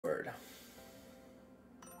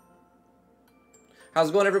How's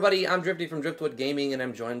it going, everybody? I'm Drifty from Driftwood Gaming, and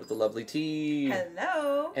I'm joined with the lovely T.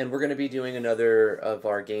 Hello. And we're going to be doing another of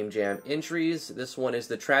our Game Jam entries. This one is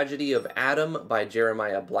The Tragedy of Adam by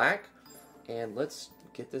Jeremiah Black. And let's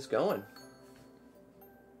get this going.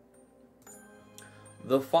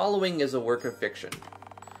 The following is a work of fiction,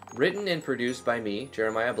 written and produced by me,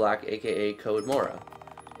 Jeremiah Black, aka Code Mora.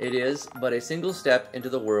 It is but a single step into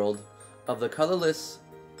the world of the colorless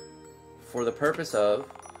for the purpose of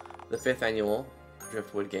the 5th annual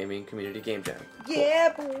Driftwood Gaming Community Game Jam.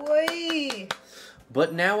 Yeah, boy!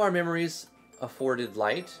 But now our memories afforded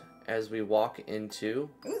light as we walk into...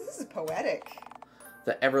 Ooh, this is poetic.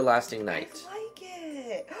 The everlasting night. I like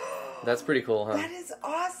it. That's pretty cool, huh? That is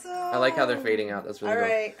awesome. I like how they're fading out. That's really cool.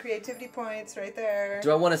 Alright, creativity points right there.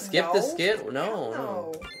 Do I want to skip no? the skit? No.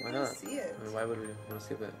 No. Why not? See it. I mean, why would we want to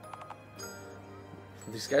skip it?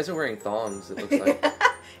 These guys are wearing thongs, it looks like.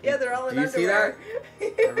 Yeah, they're all in underwear. Do you underwear. see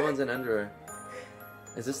that? Everyone's in underwear.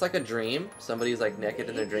 Is this like a dream? Somebody's like naked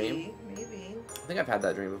in their dream? Maybe. I think I've had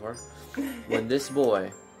that dream before. When this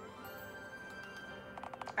boy...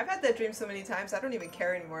 I've had that dream so many times, I don't even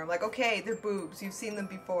care anymore. I'm like, okay, they're boobs. You've seen them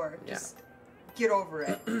before. Just get over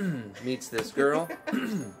it. Meets this girl.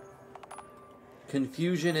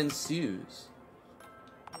 Confusion ensues.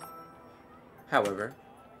 However,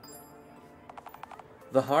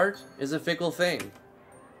 the heart is a fickle thing.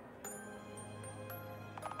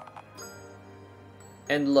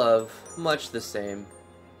 And love, much the same.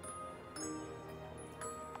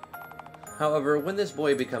 However, when this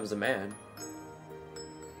boy becomes a man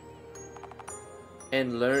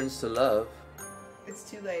and learns to love,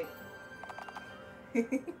 it's too late.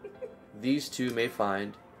 These two may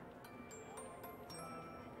find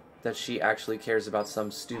that she actually cares about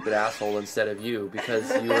some stupid asshole instead of you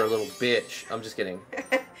because you are a little bitch. I'm just kidding.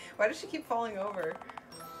 Why does she keep falling over?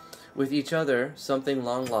 With each other, something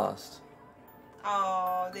long lost.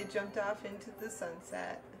 Oh, they jumped off into the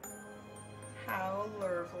sunset. How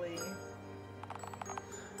lovely.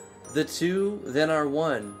 The two then are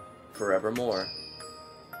one forevermore.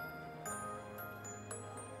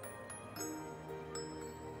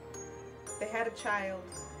 They had a child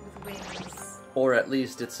with wings. Or at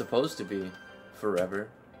least it's supposed to be forever.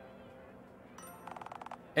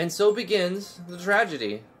 And so begins the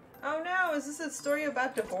tragedy. Oh no, is this a story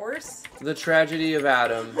about divorce? The tragedy of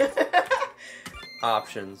Adam.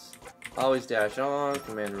 Options. Always dash on,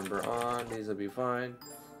 command number on, these will be fine.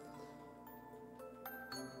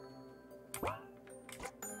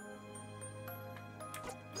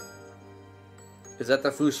 Is that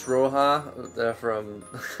the Fus Roja from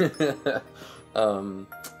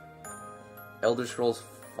Elder Scrolls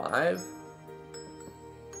 5?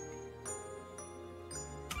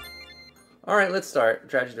 Alright, let's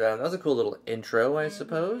start. Tragedy of Adam. That was a cool little intro, I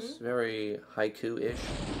suppose. Very haiku-ish.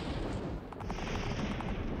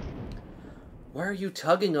 Why are you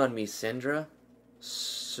tugging on me, Syndra?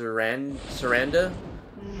 Surrenda?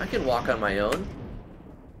 I can walk on my own.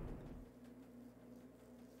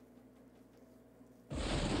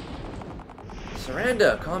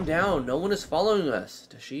 Surrenda, calm down. No one is following us.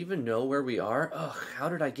 Does she even know where we are? Ugh, how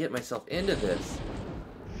did I get myself into this?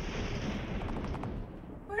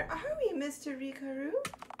 Where are we, Mr. Rikaru?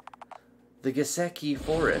 The Giseki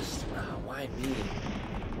Forest. Why me?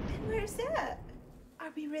 And where's that?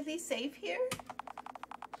 Are we really safe here?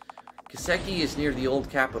 Giseki is near the old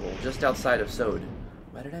capital, just outside of Sode.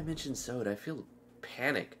 Why did I mention Sode? I feel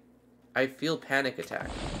panic. I feel panic attack.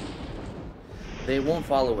 They won't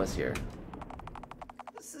follow us here.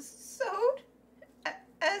 Sode?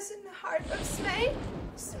 As in the heart of Smay?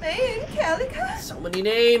 Smay and Calica? So many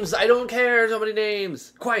names! I don't care! So many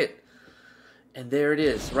names! Quiet! And there it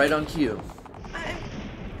is, right on cue. I'm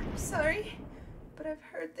sorry, but I've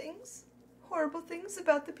heard things. Horrible things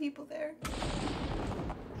about the people there.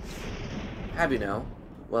 Have you now?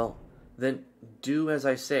 Well, then do as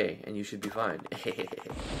I say, and you should be fine.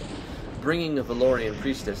 Bringing a Valorian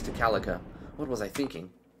priestess to Calica. What was I thinking?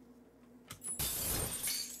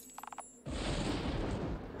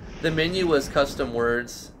 The menu was custom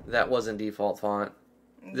words. That wasn't default font.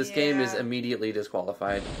 This game is immediately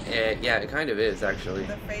disqualified. Yeah, it kind of is, actually.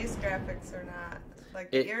 The face graphics are not.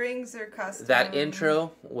 Like, the earrings are custom. That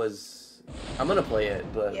intro was... I'm gonna play it,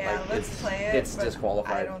 but yeah, like, let's play it. It's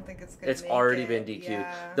disqualified. I don't think it's gonna. It's already been DQ'd.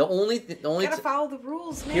 Yeah. The only gotta follow the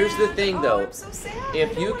rules, man. Here's the thing, though. I'm so sad.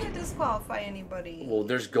 If I don't you want to disqualify anybody. Well,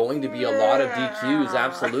 there's going to be a lot of DQs,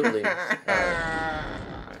 absolutely.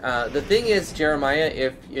 The thing is, Jeremiah,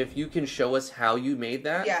 if you can show us how you made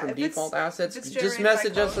that from default assets, just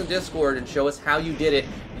message us on Discord and show us how you did it.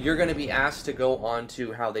 You're going to be asked to go on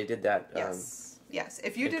to how they did that. Yes. Yes,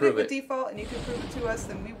 if you did Improve it with it. default and you can prove it to us,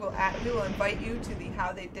 then we will invite you to the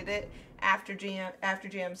how they did it after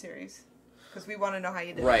GM series, because we want to know how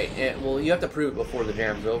you did Right. it. And, well, you have to prove it before the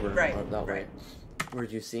jam's over. Right, Or that way. right. Were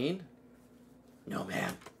you seen? No,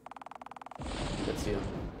 ma'am. That's you.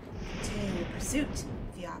 Continue your pursuit.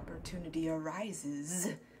 The opportunity arises.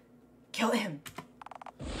 Kill him.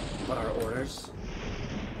 What are orders?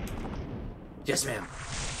 Yes, ma'am.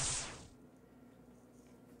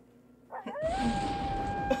 I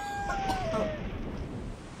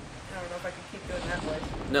don't know if I can keep doing that voice.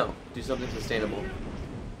 No. Do something sustainable.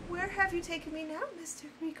 Where have you taken me now, Mr.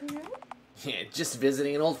 Rikuru? Yeah, just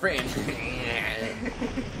visiting an old friend.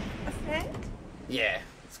 A friend? Yeah,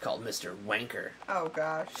 it's called Mr. Wanker. Oh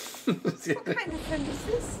gosh. What kind of friend is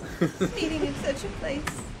this? Meeting in such a place.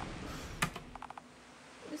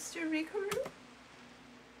 Mr. Rikuru?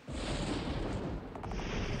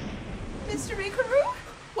 Mr. Rikuru?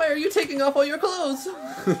 Why are you taking off all your clothes?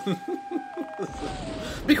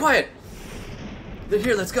 Be quiet! They're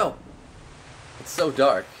here, let's go. It's so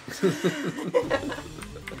dark.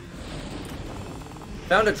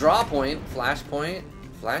 Found a draw point, flash point.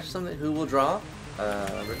 Flash something? Who will draw?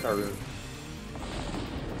 Rikaru.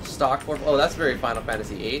 Stock for. Oh, that's very Final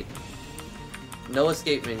Fantasy VIII. No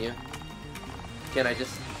escape menu. Can I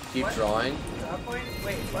just keep What? drawing? Draw point?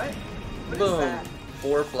 Wait, what? What Boom. is that?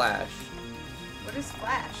 4 flash. What is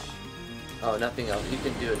flash? Oh, nothing else. You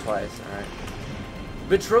can do it twice. Alright.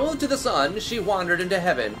 Betrothed to the sun, she wandered into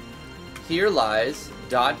heaven. Here lies ...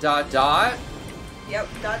 Yep, ... is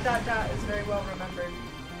very well remembered.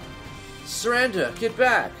 Surrender, get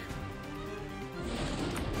back.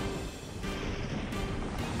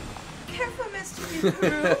 Careful, Mr.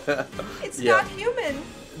 Rikuru. It's Yeah. not human.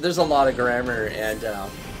 There's a lot of grammar and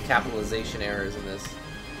capitalization errors in this.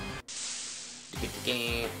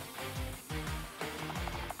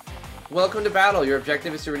 Welcome to battle. Your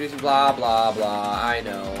objective is to reduce blah blah blah. I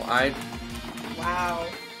know. Wow.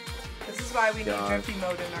 This is why we need God. drifty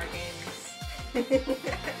mode in our games.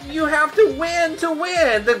 You have to win to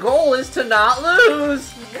win. The goal is to not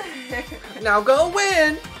lose. Now go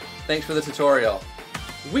win. Thanks for the tutorial.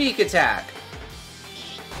 Weak attack.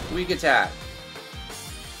 Weak attack.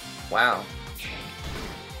 Wow.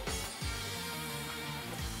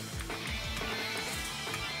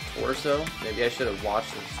 Torso? Maybe I should have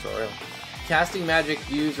watched the tutorial. Casting magic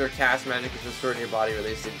used or cast magic is restored in your body,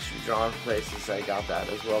 released in drawn places. I got that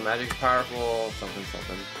as well. Magic is powerful, something,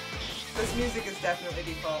 something. This music is definitely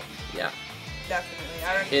default. Yeah, Definitely.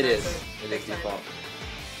 I recognize it is. It big is time. default.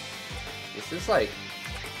 This is like...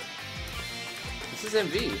 This is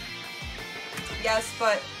MV. Yes,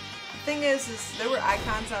 but the thing is there were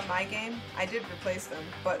icons on my game. I did replace them,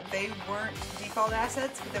 but they weren't default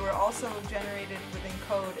assets, but they were also generated within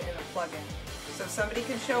code and a plugin. So if somebody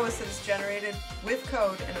can show us that it's generated with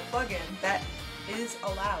code and a plugin, that is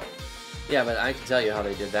allowed. Yeah, but I can tell you how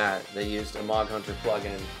they did that. They used a Mog Hunter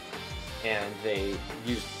plugin, and they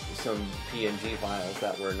used some PNG files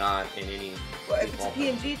that were not in any Well, if it's a default.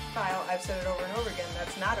 PNG file, I've said it over and over again,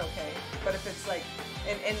 that's not okay. But if it's like,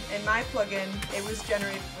 in my plugin, it was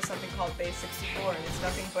generated with something called Base64, and it's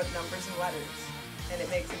nothing but numbers and letters, and it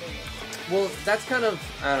makes an image. Well, that's kind of,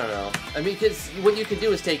 I don't know. I mean, because what you can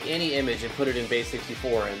do is take any image and put it in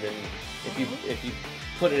Base64, and then if you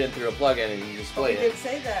put it in through a plugin and you But display we did it.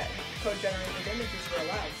 say that code-generated images were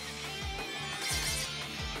allowed.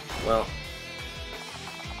 Well,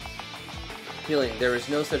 healing. There is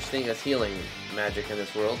no such thing as healing magic in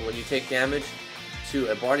this world. When you take damage to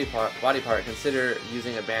a body part, consider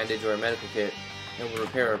using a bandage or a medical kit that will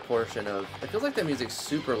repair a portion of... It feels like that music's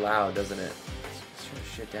super loud, doesn't it? Let's turn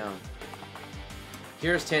this shit down.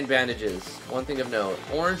 Here's 10 bandages. One thing of note.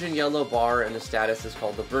 Orange and yellow bar in the status is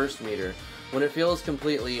called the burst meter. When it fills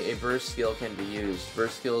completely, a burst skill can be used.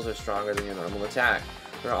 Burst skills are stronger than your normal attack.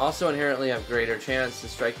 They also inherently have greater chance to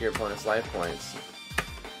strike your opponent's life points.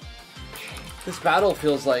 This battle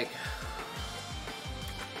feels like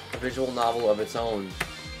a visual novel of its own.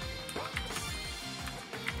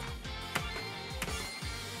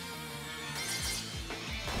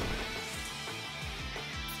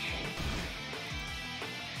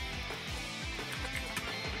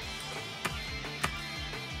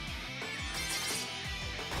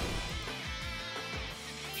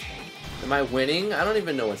 Am I winning? I don't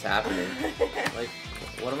even know what's happening. Like,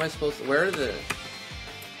 what am I supposed to... Where are the...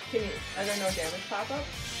 Are there no damage pop-up?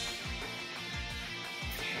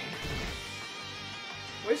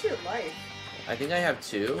 Where's your life? I think I have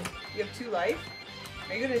 2, You have 2 life?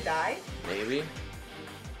 Are you gonna die? maybe.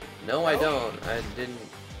 No, I No? don't. I didn't...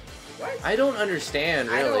 What? I don't understand,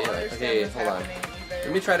 I really. don't Like, understand okay, what's hold on. happening either.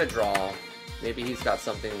 Let me try to draw. Maybe he's got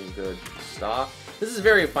something good. Stop. This is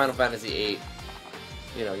very Final Fantasy VIII.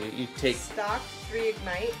 You know, you take... Stock 3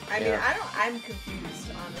 Ignite? I mean, Yeah. I'm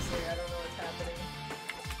confused, honestly. I don't know what's happening.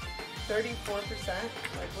 34%?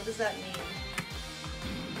 Like, what does that mean?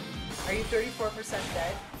 Are you 34%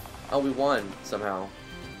 dead? Oh, we won, somehow.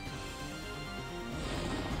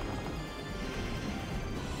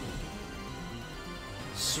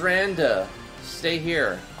 Sranda, stay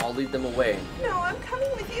here. I'll lead them away. No, I'm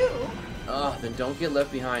coming with you. Ugh, then don't get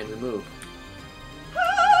left behind and move.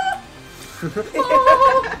 Would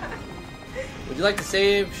you like to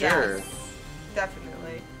save? Sure. Yes,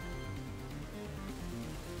 definitely.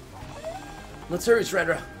 Let's hurry,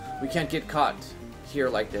 Shredder. We can't get caught here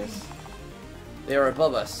like this. They are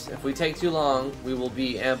above us. If we take too long, we will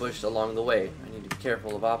be ambushed along the way. I need to be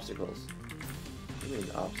careful of obstacles. What do you mean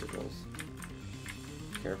obstacles?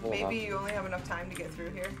 Careful of Maybe you only have enough time to get through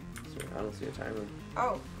here. I don't see a timer.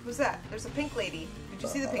 Oh, who's that? There's a pink lady. Did you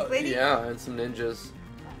see the pink lady? Yeah, and some ninjas.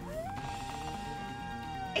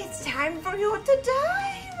 It's time for you to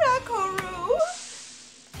die, Rakoru.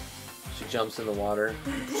 She jumps in the water.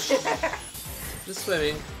 Just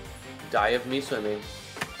swimming. Die of me swimming.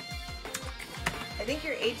 I think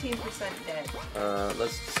you're 18% dead.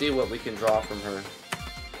 Let's see what we can draw from her.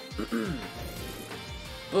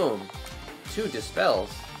 Boom. 2 dispels.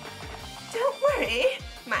 Don't worry.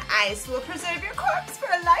 My ice will preserve your corpse for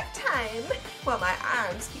a lifetime, while my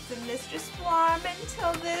arms keep the mistress warm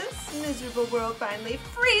until this miserable world finally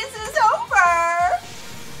freezes over.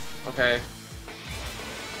 Okay.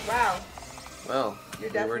 Wow. Well,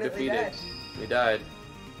 You're we were definitely defeated. dead. We died.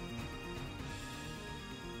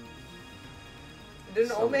 Did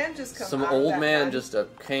an old man just come Some out of old that man bed? just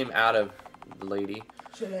came out of the lady.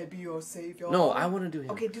 Should I be your savior? No, I want to do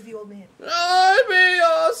him. Okay, do the old man. I be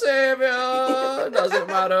your savior. Doesn't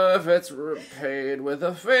matter if it's repaid with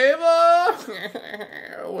a favor.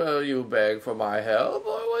 Will you beg for my help,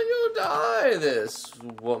 or will you die this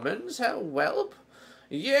woman's whelp?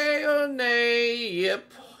 Yea or nay,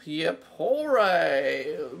 yip, yip,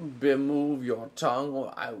 hooray. Remove your tongue,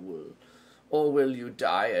 or I will. Or will you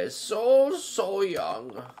die as so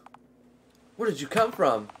young? Where did you come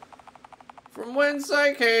from? From whence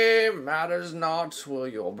I came matters not. Will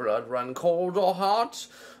your blood run cold or hot?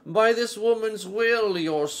 By this woman's will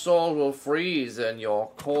your soul will freeze, and your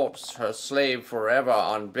corpse her slave forever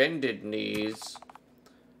on bended knees.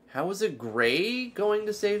 How is it Gray going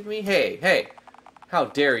to save me? Hey, how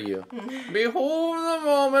dare you? Behold, the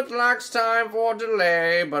moment lacks time for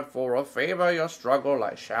delay, but for a favor your struggle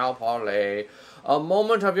I shall parlay. A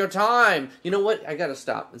moment of your time. You know what? I gotta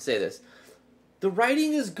stop and say this. The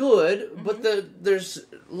writing is good, but there's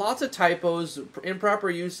lots of typos, improper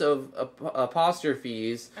use of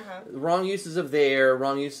apostrophes, wrong uses of there,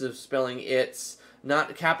 wrong uses of spelling its,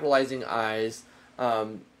 not capitalizing I's.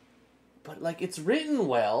 But, like, it's written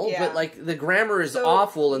well, but, like, the grammar is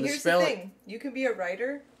awful and the spelling... Here's the thing. You can be a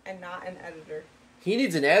writer and not an editor. He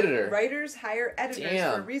needs an editor. Writers hire editors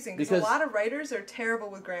for a reason, because a lot of writers are terrible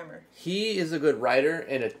with grammar. He is a good writer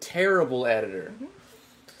and a terrible editor.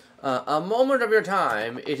 A moment of your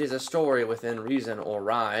time, it is a story within reason or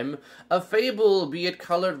rhyme, a fable, be it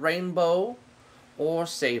colored rainbow or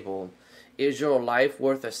sable. Is your life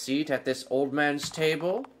worth a seat at this old man's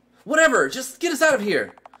table? Whatever, just get us out of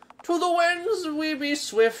here. To the winds we be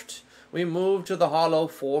swift, we move to the hollow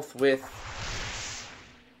forthwith.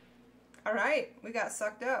 Alright, we got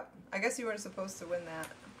sucked up. I guess you weren't supposed to win that.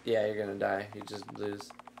 Yeah, you're gonna die. You just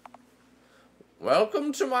lose.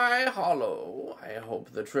 Welcome to my hollow. I hope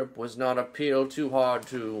the trip was not a peel too hard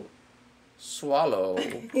to swallow.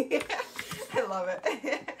 I love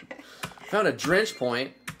it. Found a drench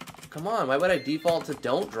point. Come on, why would I default to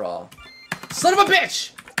don't draw? Son of a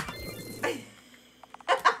bitch!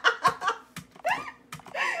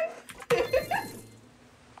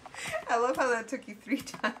 I love how that took you 3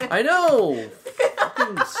 times. I know!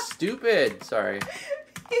 Fucking stupid. Sorry.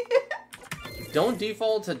 Don't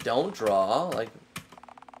default to don't draw. Like,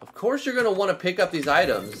 of course you're gonna want to pick up these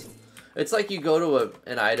items. It's like you go to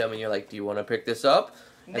an item and you're like, do you want to pick this up?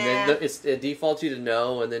 And then it defaults you to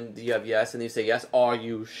no, and then you have yes, and you say yes. Are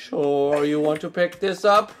you sure you want to pick this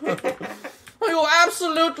up? Are you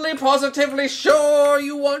absolutely, positively sure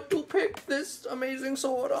you want to pick this amazing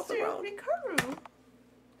sword off the ground? Rikaru.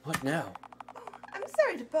 What now? Oh, I'm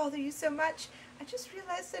sorry to bother you so much. I just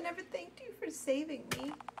realized I never thanked you for saving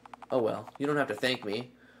me. Oh well, you don't have to thank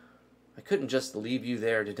me. I couldn't just leave you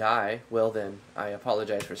there to die. Well then, I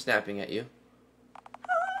apologize for snapping at you.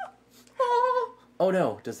 Oh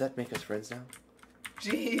no, does that make us friends now?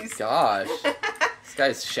 Jeez. Gosh. This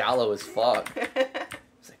guy's shallow as fuck.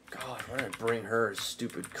 It's like, God, why did I bring her,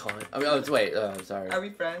 stupid cunt? I mean, wait, sorry. Are we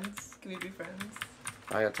friends? Can we be friends?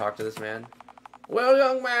 I gotta talk to this man. Well,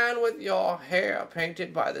 young man with your hair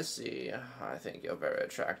painted by the sea, I think you're very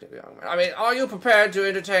attractive, young man. I mean, are you prepared to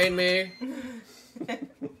entertain me?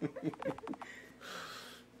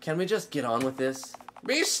 Can we just get on with this?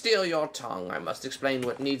 Be still your tongue. I must explain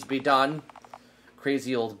what needs be done.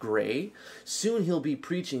 Crazy old Gray. Soon he'll be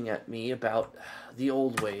preaching at me about the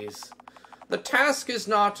old ways. The task is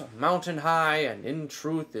not mountain high, and in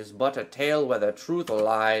truth is but a tale where the truth will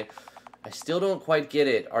lie. I still don't quite get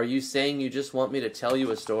it. Are you saying you just want me to tell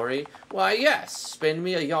you a story? Why, yes. Spin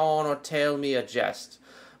me a yarn or tell me a jest.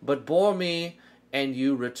 But bore me, and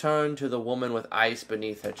you return to the woman with ice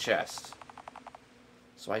beneath her chest.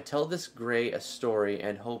 So I tell this Gray a story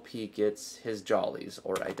and hope he gets his jollies,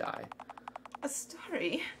 or I die. A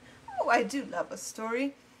story? Oh, I do love a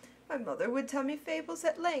story. My mother would tell me fables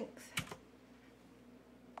at length.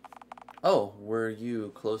 Oh, were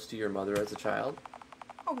you close to your mother as a child?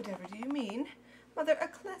 Oh, whatever do you mean? Mother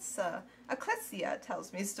Ecclesia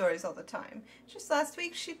tells me stories all the time. Just last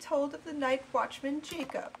week she told of the night watchman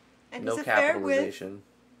Jacob and No his affair with... capitalization.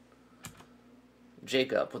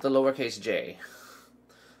 Jacob with a lowercase j.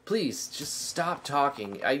 Please, just stop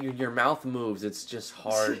talking. Your mouth moves. It's just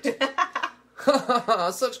hard.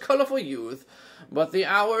 Such colorful youth. But the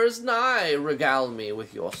hour is nigh. Regale me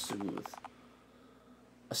with your sooth.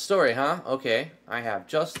 A story, huh? Okay, I have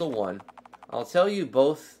just the one. I'll tell you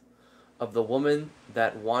both of the woman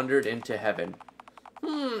that wandered into heaven.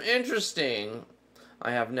 Interesting.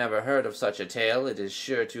 I have never heard of such a tale. It is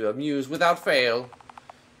sure to amuse without fail.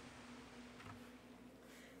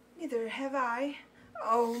 Neither have I.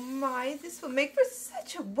 Oh my, this will make for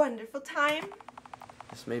such a wonderful time.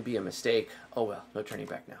 This may be a mistake. Oh well, no turning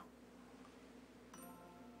back now.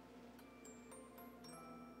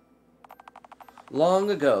 Long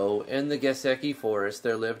ago, in the Geseki forest,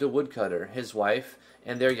 there lived a woodcutter, his wife,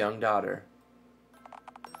 and their young daughter.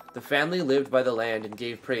 The family lived by the land and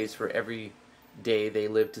gave praise for every day they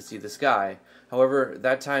lived to see the sky. However,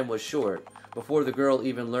 that time was short. Before the girl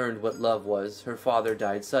even learned what love was, her father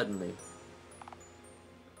died suddenly.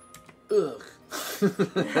 Ugh.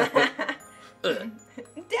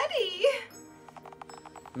 Daddy!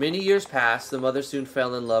 Many years passed. The mother soon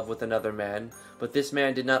fell in love with another man, but this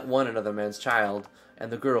man did not want another man's child,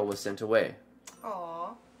 and the girl was sent away.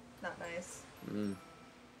 Aw, not nice.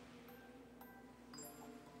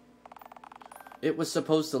 It was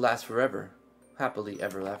supposed to last forever, happily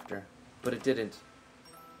ever after, but it didn't.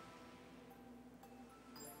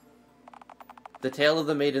 The tale of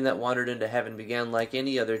the maiden that wandered into heaven began like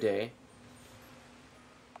any other day.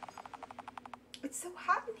 It's so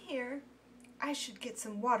hot in here. I should get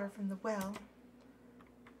some water from the well.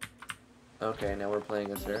 Okay, now we're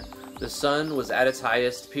playing as her. The sun was at its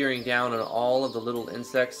highest, peering down on all of the little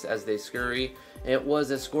insects as they scurry. It was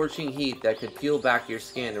a scorching heat that could peel back your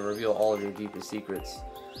skin and reveal all of your deepest secrets.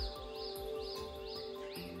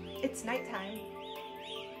 It's nighttime.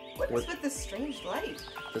 What is with this strange light?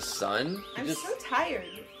 The sun? I'm so tired.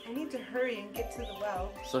 I need to hurry and get to the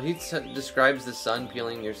well. So he describes the sun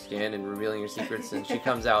peeling your skin and revealing your secrets, and she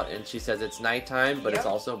comes out and she says it's nighttime, but it's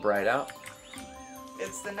also bright out.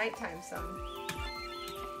 It's the nighttime sun.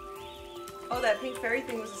 Oh, that pink fairy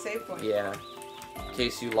thing was a save point. Yeah. In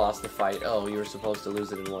case you lost the fight. Oh, you were supposed to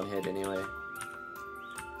lose it in one hit anyway.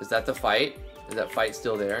 Is that the fight? Is that fight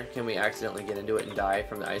still there? Can we accidentally get into it and die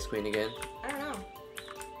from the Ice Queen again? I don't know.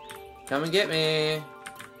 Come and get me!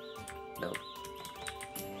 Nope.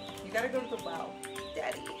 You gotta go to the well.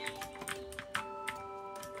 Daddy.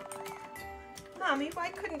 Mommy, why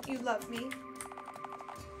couldn't you love me?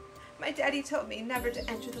 My daddy told me never to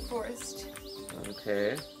enter the forest.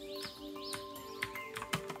 Okay.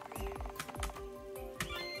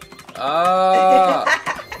 Ah!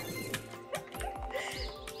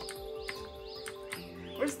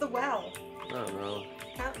 Where's the well? I don't know.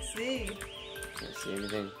 Can't see. Can't see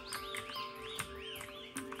anything.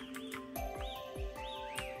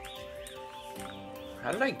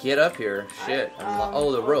 How did I get up here? Shit.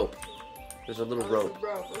 Oh, the rope. There's a little rope. A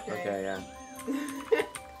rope. Okay. Okay, yeah.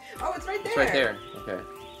 Oh, it's right there. It's right there. Okay.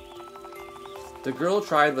 The girl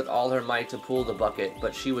tried with all her might to pull the bucket,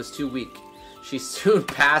 but she was too weak. She soon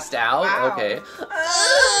passed out. Wow. Okay.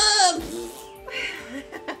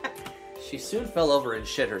 She soon fell over and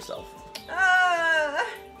shit herself.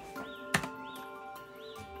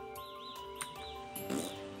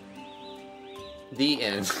 The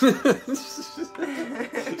end.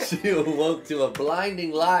 She awoke to a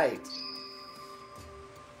blinding light.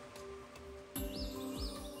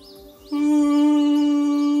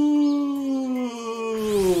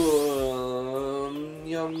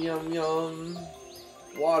 Yum, yum, yum.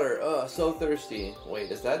 Water, so thirsty.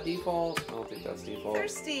 Wait, is that default? I don't think that's default.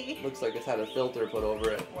 Thirsty. Looks like it's had a filter put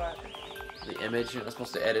over it. What? The image. You're not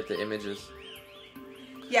supposed to edit the images.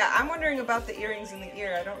 Yeah, I'm wondering about the earrings in the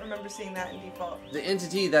ear. I don't remember seeing that in default. The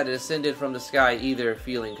entity that descended from the sky, either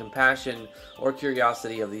feeling compassion or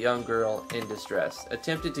curiosity of the young girl in distress,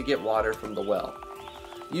 attempted to get water from the well.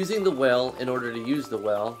 Using the well, in order to use the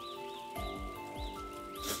well,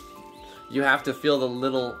 you have to fill the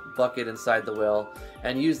little bucket inside the well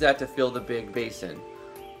and use that to fill the big basin.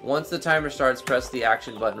 Once the timer starts, press the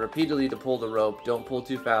action button repeatedly to pull the rope. Don't pull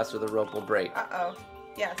too fast or the rope will break. Uh-oh.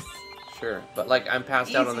 Yes. Sure, but like I'm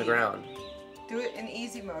passed out on the ground. Do it in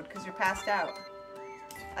easy mode because you're passed out.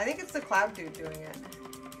 I think it's the cloud dude doing it.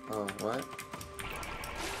 Oh, what?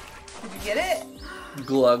 Did you get it?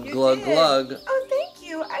 Glug, You glug, did. glug. Oh, thank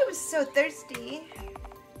you. I was so thirsty.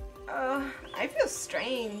 I feel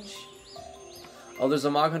strange. Oh, there's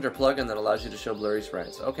a Mog Hunter plugin that allows you to show blurry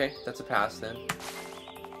sprites. Okay, that's a pass then.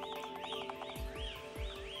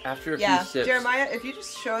 After a few sips... Jeremiah, if you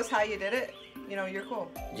just show us how you did it, you know, you're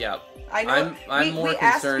cool. Yeah. I know. I'm more we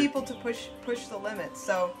concerned... asked people to push the limits,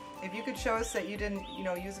 so if you could show us that you didn't, you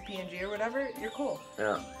know, use a PNG or whatever, you're cool.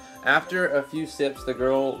 Yeah. After a few sips, the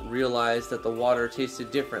girl realized that the water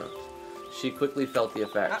tasted different. She quickly felt the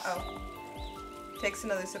effects. Uh-oh. Takes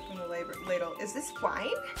another sip from the ladle. Is this wine?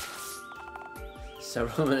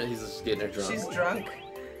 Several minutes, he's just getting her drunk. She's drunk.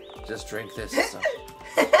 Just drink this.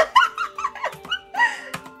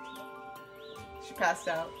 She passed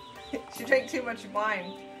out. She drank too much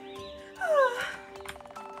wine.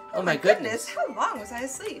 Oh my goodness. How long was I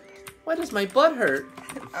asleep? Why does my butt hurt?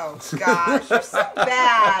 Oh gosh, you're so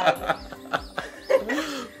bad.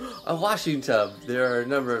 A washing tub. There are a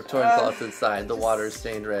number of torn cloths inside. The water is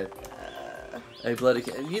stained red. A bloody...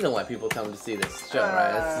 You know why people come to see this show,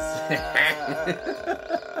 right?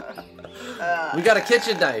 We got a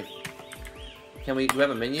kitchen knife. Do we have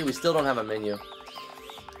a menu? We still don't have a menu.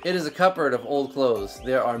 It is a cupboard of old clothes.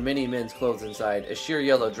 There are many men's clothes inside. A sheer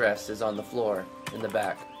yellow dress is on the floor in the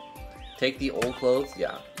back. Take the old clothes?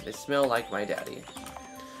 Yeah. They smell like my daddy.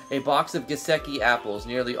 A box of Giseki apples.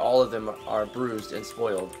 Nearly all of them are bruised and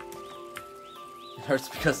spoiled. It hurts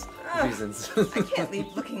because reasons. I can't leave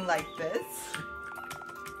looking like this.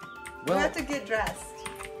 Well, you have to get dressed.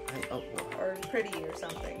 Well. Or pretty or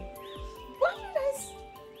something.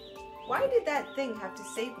 Why did that thing have to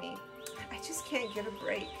save me? I just can't get a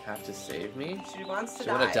break. Have to save me? She wants to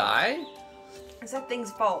die. You want to die? It's that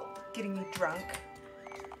thing's fault, getting me drunk.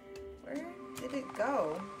 Where did it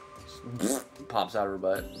go? Pops out of her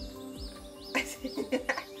butt.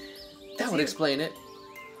 That would explain it.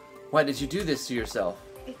 Why did you do this to yourself?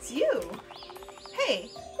 It's you. Hey,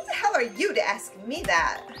 who the hell are you to ask me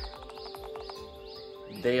that?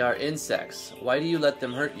 They are insects. Why do you let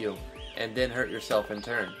them hurt you, and then hurt yourself in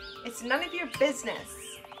turn? It's none of your business.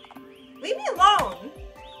 Leave me alone.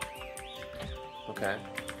 Okay.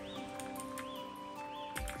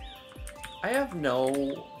 I have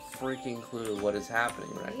no freaking clue what is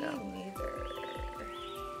happening right now. Me neither.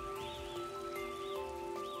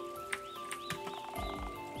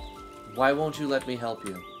 Why won't you let me help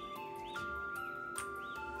you?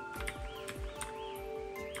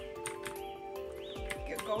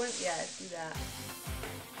 Get going? Yeah, do that.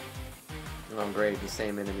 Oh, great. The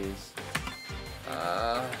same enemies.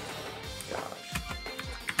 Gosh.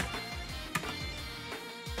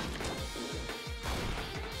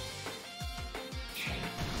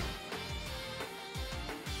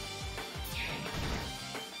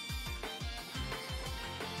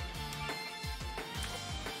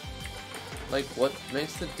 Like, what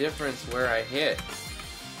makes the difference where I hit?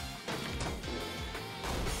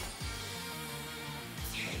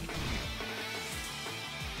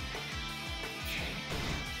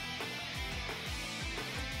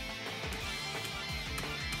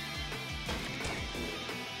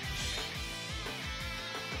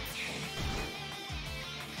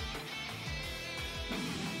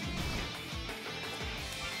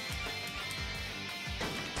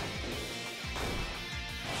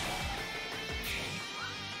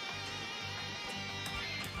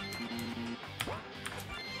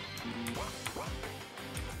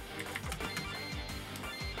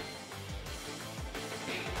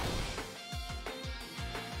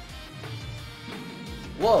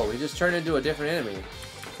 Whoa, he just turned into a different enemy.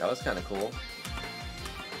 That was kind of cool.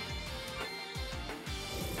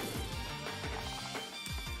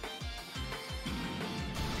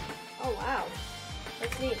 Oh, wow.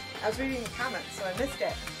 That's neat. I was reading the comments, so I missed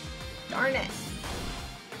it. Darn it.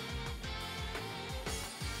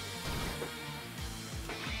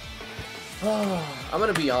 I'm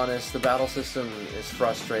gonna be honest, the battle system is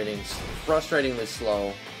frustratingly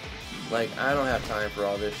slow. Like, I don't have time for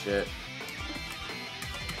all this shit.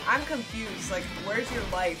 I'm confused. Like, where's your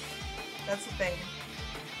life? That's the thing.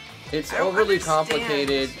 It's overly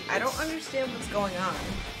complicated. I don't understand what's going on.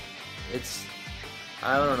 It's...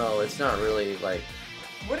 I don't know. It's not really, like...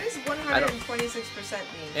 What does 126% mean?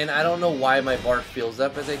 And I don't know why my bark fills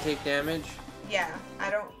up as I take damage. Yeah,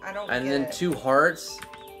 I don't and get then it. 2 hearts.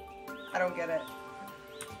 I don't get it.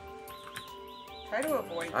 Try to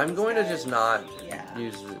avoid I'm going to just not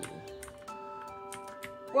use the...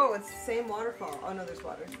 Whoa, it's the same waterfall. Oh, no, there's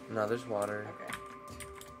water. No, there's water. Okay.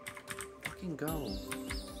 Fucking go.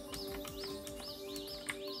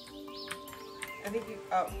 I think you...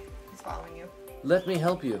 Oh, he's following you. Let me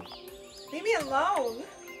help you. Leave me alone.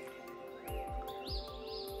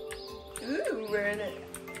 Ooh, we're in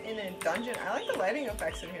a dungeon. I like the lighting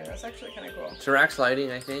effects in here. That's actually kind of cool. Tarax lighting,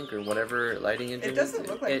 I think, or whatever lighting engine. It doesn't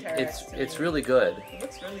look like Tarax. It's really good. It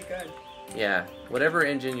looks really good. Yeah, whatever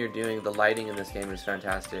engine you're doing, the lighting in this game is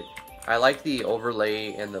fantastic. I like the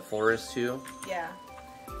overlay in the forest too. Yeah.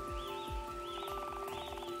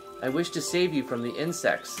 I wish to save you from the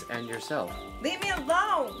insects and yourself. Leave me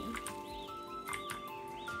alone.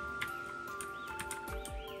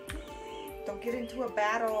 Don't get into a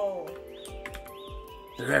battle.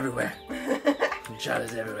 They're everywhere.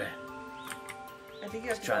 Chala's everywhere. I think you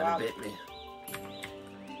have He's to go trying out. to bit me.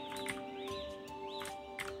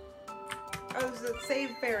 Oh, there's a save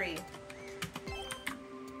fairy.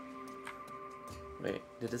 Wait,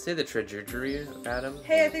 did it say the trajectory, Adam?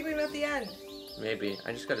 Hey, I think we met the end. Maybe.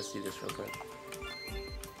 I just gotta see this real quick.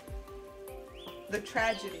 The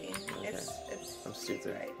tragedy. Okay. It's I'm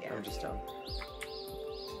stupid. Right, yeah. I'm just dumb.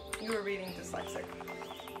 You were reading dyslexic.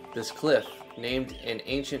 This cliff, named in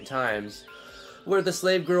ancient times, where the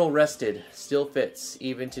slave girl rested, still fits,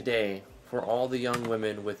 even today, for all the young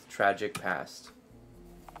women with tragic past.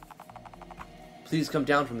 Please come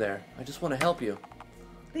down from there. I just want to help you.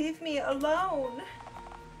 Leave me alone.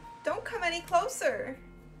 Don't come any closer.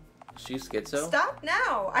 She's schizo? Stop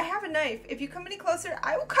now. I have a knife. If you come any closer,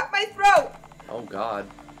 I will cut my throat. Oh God.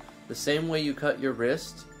 The same way you cut your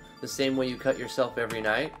wrist, the same way you cut yourself every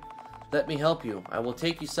night. Let me help you. I will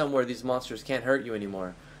take you somewhere these monsters can't hurt you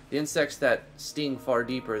anymore. The insects that sting far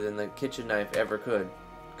deeper than the kitchen knife ever could.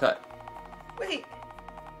 Cut. Wait.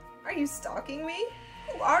 Are you stalking me?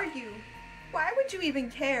 Who are you? Why would you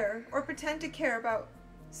even care, or pretend to care about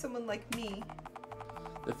someone like me?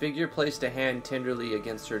 The figure placed a hand tenderly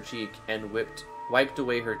against her cheek and wiped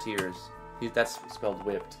away her tears. That's spelled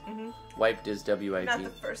whipped. Mm-hmm. Wiped is W-I-P. Not the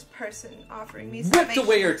first person offering me Whipped salvation.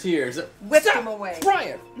 away her tears. Whipped them away.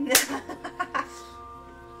 Brian!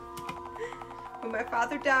 When my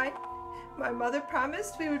father died, my mother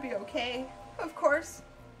promised we would be okay. Of course.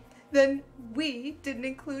 Then we didn't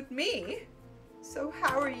include me. So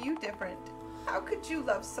how are you different? How could you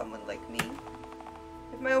love someone like me?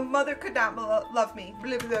 If my own mother could not love me,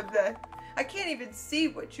 blah, blah, blah. I can't even see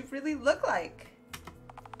what you really look like.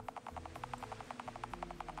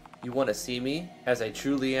 You want to see me as I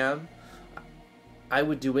truly am? I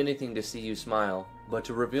would do anything to see you smile, but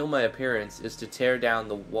to reveal my appearance is to tear down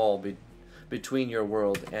the wall between your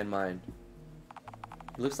world and mine.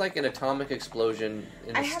 It looks like an atomic explosion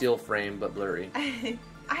in a steel frame, but blurry. I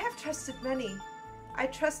have trusted many. I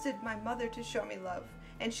trusted my mother to show me love,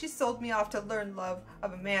 and she sold me off to learn love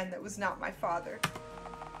of a man that was not my father.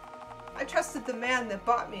 I trusted the man that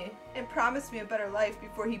bought me and promised me a better life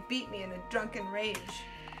before he beat me in a drunken rage.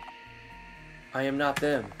 I am not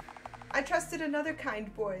them. I trusted another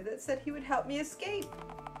kind boy that said he would help me escape.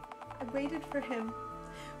 I waited for him.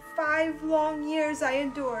 5 long years I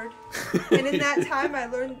endured, and in that time I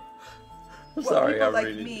learned what people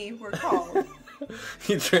like me were called.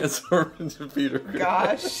 He transformed into Peter.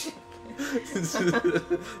 Gosh.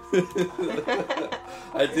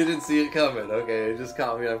 I didn't see it coming. Okay, it just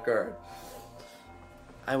caught me off guard.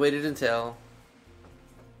 I waited until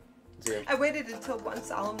one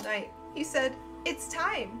solemn night. He said, "It's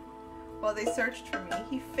time." While they searched for me,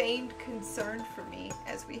 he feigned concern for me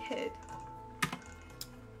as we hid.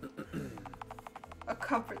 A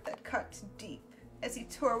comfort that cut deep as he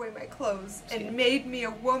tore away my clothes and made me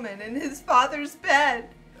a woman in his father's bed.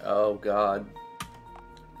 Oh God.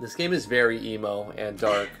 This game is very emo and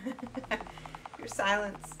dark. Your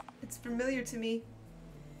silence, it's familiar to me.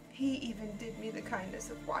 He even did me the kindness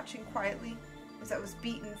of watching quietly as I was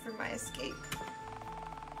beaten for my escape.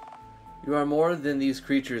 You are more than these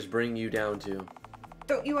creatures bring you down to.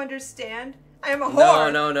 Don't you understand? I am a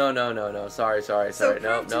whore! No. Sorry. So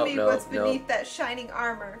No. prove to me what's beneath that shining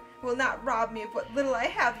armor will not rob me of what little I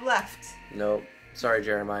have left. No. Sorry,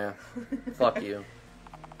 Jeremiah. Fuck you.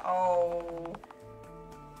 Oh.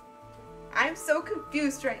 I'm so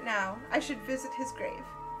confused right now. I should visit his grave.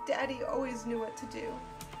 Daddy always knew what to do.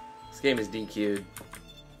 This game is DQ'd.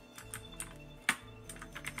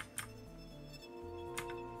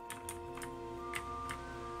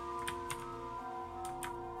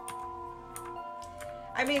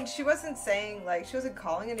 I mean, she wasn't saying, like, she wasn't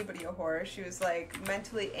calling anybody a whore. She was, like,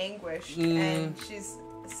 mentally anguished, and she's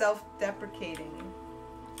self-deprecating.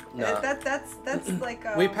 No. That's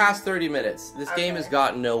like... we passed 30 minutes. This game has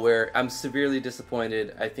gotten nowhere. I'm severely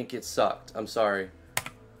disappointed. I think it sucked. I'm sorry.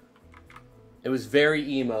 It was very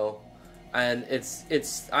emo, and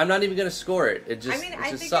it's. I'm not even gonna score it. It just. I mean, it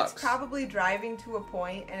I just think sucks. it's probably driving to a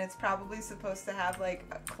point, and it's probably supposed to have like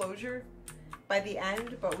a closure by the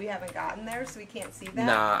end, but we haven't gotten there, so we can't see that.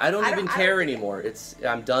 Nah, I don't even care anymore.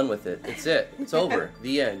 I'm done with it. It's it. It's over.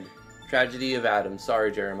 The end. Tragedy of Adam.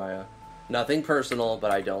 Sorry, Jeremiah. Nothing personal,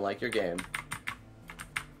 but I don't like your game.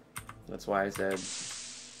 That's why I said.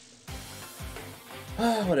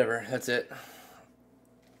 Whatever. That's it.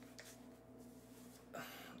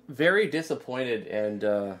 Very disappointed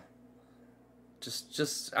and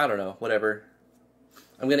just I don't know, whatever.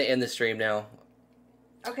 I'm gonna end the stream now.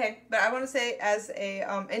 Okay, but I want to say as a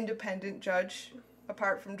independent judge,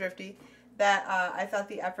 apart from Drifty, that I thought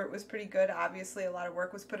the effort was pretty good. Obviously, a lot of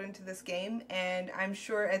work was put into this game, and I'm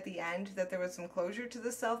sure at the end that there was some closure to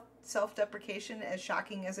the self-deprecation, as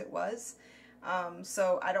shocking as it was.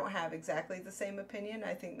 So I don't have exactly the same opinion.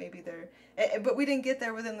 I think maybe but we didn't get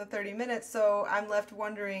there within the 30 minutes, so I'm left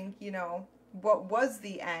wondering, you know, what was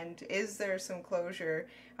the end? Is there some closure?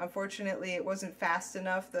 Unfortunately, it wasn't fast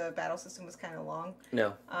enough. The battle system was kind of long.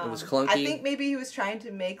 No, it was clunky. I think maybe he was trying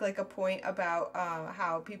to make like a point about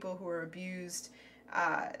how people who are abused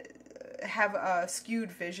have a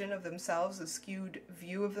skewed vision of themselves, a skewed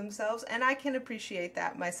view of themselves, and I can appreciate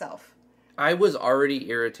that myself. I was already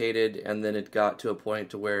irritated, and then it got to a point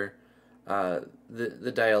to where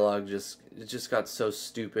the dialogue just got so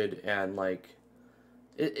stupid, and like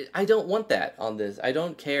I don't want that on this. I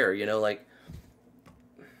don't care, you know. Like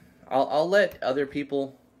I'll let other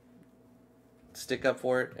people stick up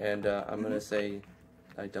for it, and I'm gonna say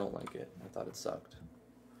I don't like it. I thought it sucked.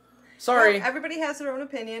 Sorry. Well, everybody has their own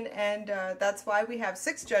opinion, and that's why we have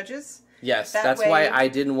 6 judges. Yes, that's why I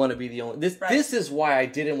didn't want to be the only... This is why I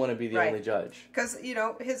didn't want to be the only judge. Because, you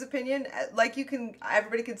know, his opinion, like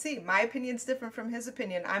everybody can see, my opinion's different from his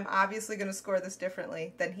opinion. I'm obviously going to score this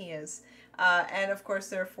differently than he is. And, of course,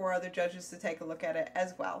 there are 4 other judges to take a look at it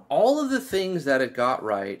as well. All of the things that it got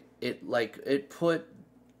right, it put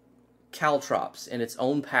caltrops in its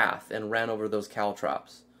own path and ran over those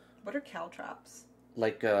caltrops. What are caltrops?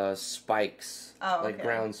 Like spikes. Oh, okay. Like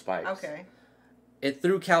ground spikes. Okay. It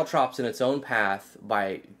threw caltrops in its own path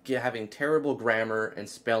by having terrible grammar and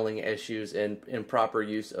spelling issues and improper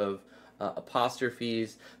use of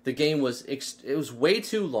apostrophes. The game was way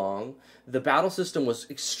too long. The battle system was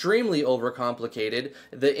extremely overcomplicated.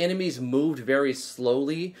 The enemies moved very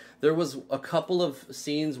slowly. There was a couple of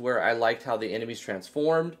scenes where I liked how the enemies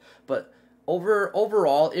transformed, but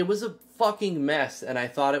overall it was a fucking mess, and I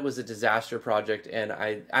thought it was a disaster project, and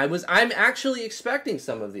I'm actually expecting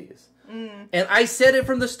some of these. And I said it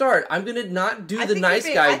from the start. I'm going to not do the nice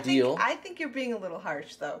guy deal. I think you're being a little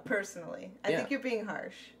harsh, though, personally. I think you're being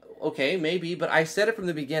harsh. Okay, maybe, but I said it from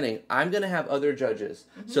the beginning. I'm going to have other judges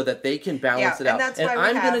so that they can balance it out. That's and why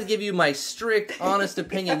I'm going to give you my strict, honest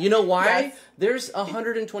opinion. You know why? Yes. There's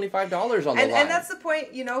 $125 on the line. And that's the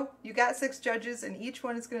point, you know, you got 6 judges, and each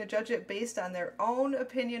one is going to judge it based on their own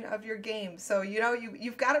opinion of your game. So, you know,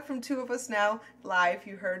 you've got it from 2 of us now, live.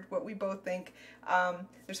 You heard what we both think.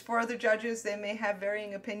 There's 4 other judges. They may have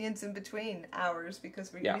varying opinions in between ours,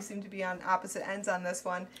 because we seem to be on opposite ends on this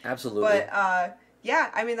one. Absolutely. But,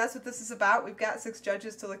 yeah, I mean, that's what this is about. We've got 6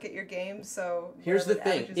 judges to look at your game, so... Here's the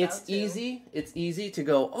thing. It's easy to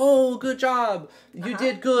go, oh, good job. You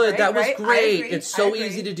did good. That was great. It's so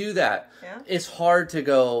easy to do that. Yeah. It's hard to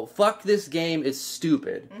go, fuck this game, it's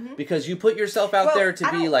stupid. Because you put yourself out there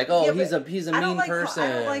to be like, oh, he's a mean person. I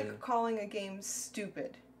don't like calling a game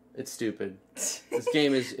stupid. It's stupid. This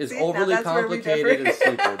game is See, overly complicated and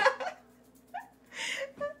stupid.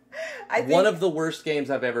 One of the worst games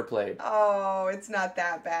I've ever played. Oh, it's not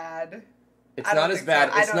that bad. It's not as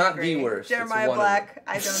bad. It's not the worst. Jeremiah Black,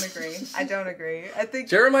 I don't agree. I don't agree. I think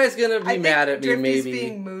Jeremiah's gonna be mad at me, Drifty's maybe.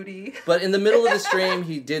 Being moody. But in the middle of the stream,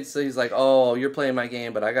 he did say, he's like, "Oh, you're playing my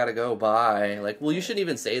game, but I gotta go. Bye." Like, well, you shouldn't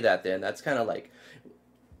even say that. Then that's kind of like,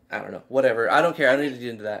 I don't know. Whatever. I don't care. I don't need to get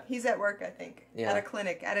into that. He's at work, I think. Yeah. At a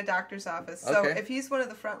clinic, at a doctor's office. So if he's one of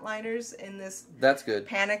the frontliners in this that's good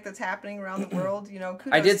panic that's happening around the world, you know,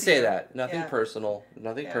 kudos I did to say you. that. Nothing personal.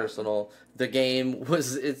 Nothing personal. The game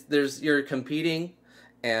was you're competing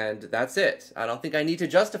And that's it. I don't think I need to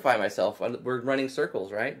justify myself. We're running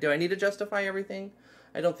circles, right? Do I need to justify everything?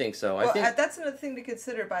 I don't think so. Well, I think that's another thing to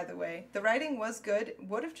consider, by the way. The writing was good.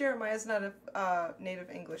 What if Jeremiah's not a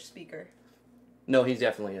native English speaker? no, he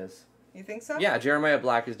definitely is. You think so? Yeah, Jeremiah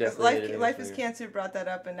Black is definitely a native English Life is speaker. Cancer brought that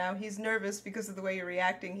up, and now he's nervous because of the way you're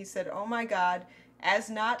reacting. He said, "Oh my God, as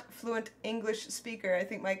not fluent English speaker, I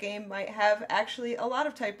think my game might have actually a lot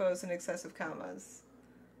of typos and excessive commas."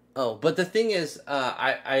 Oh, but the thing is,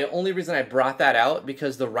 I only reason I brought that out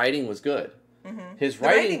because the writing was good. Mm-hmm. His The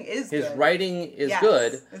writing is his good. writing is Yes,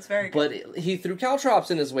 good. it's very good. But he threw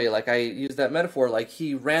caltrops in his way. Like I used that metaphor. Like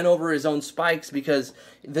he ran over his own spikes because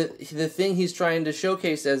the thing he's trying to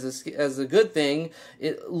showcase as a good thing,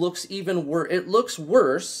 it looks even worse. It looks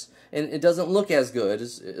worse. And it doesn't look as good,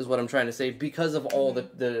 is what I'm trying to say, because of all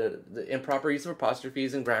the improper use of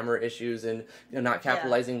apostrophes and grammar issues and not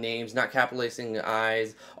capitalizing names, not capitalizing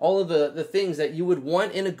eyes, all of the things that you would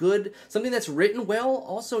want in a good, something that's written well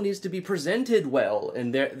also needs to be presented well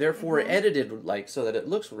and therefore edited like so that it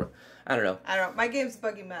looks, I don't know. My game's a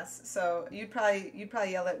buggy mess, so you'd probably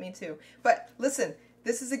yell at me too. But listen,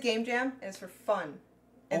 this is a game jam and it's for fun.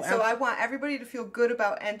 And so I want everybody to feel good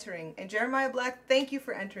about entering. And Jeremiah Black, thank you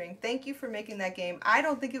for entering. Thank you for making that game. I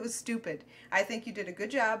don't think it was stupid. I think you did a good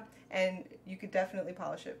job, and you could definitely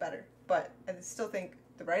polish it better. But I still think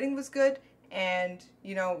the writing was good, and,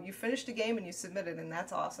 you finished a game and you submitted, and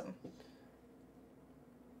that's awesome.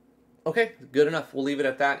 Okay, good enough. We'll leave it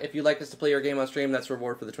at that. If you'd like us to play your game on stream, that's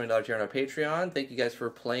reward for the $20 tier on our Patreon. Thank you guys for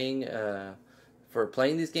playing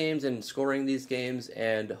these games and scoring these games,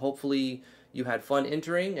 and hopefully you had fun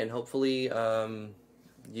entering, and hopefully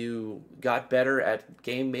you got better at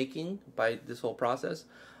game making by this whole process.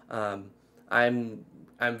 I'm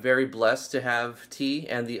very blessed to have T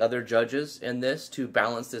and the other judges in this to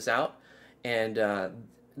balance this out, and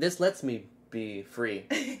this lets me be free.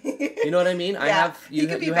 You know what I mean? Yeah. You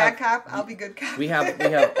can be bad cop. I'll be good cop. We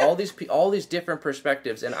have all these different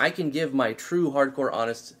perspectives, and I can give my true hardcore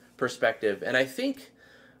honest perspective, and I think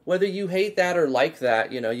whether you hate that or like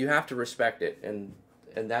that, you have to respect it, and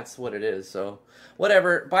that's what it is. So,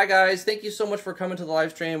 whatever. Bye, guys. Thank you so much for coming to the live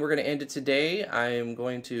stream. We're going to end it today. I'm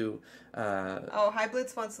going to... High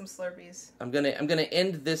Blitz wants some Slurpees. I'm gonna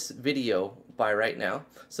end this video by right now.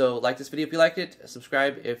 So, like this video if you liked it.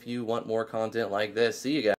 Subscribe if you want more content like this. See you guys.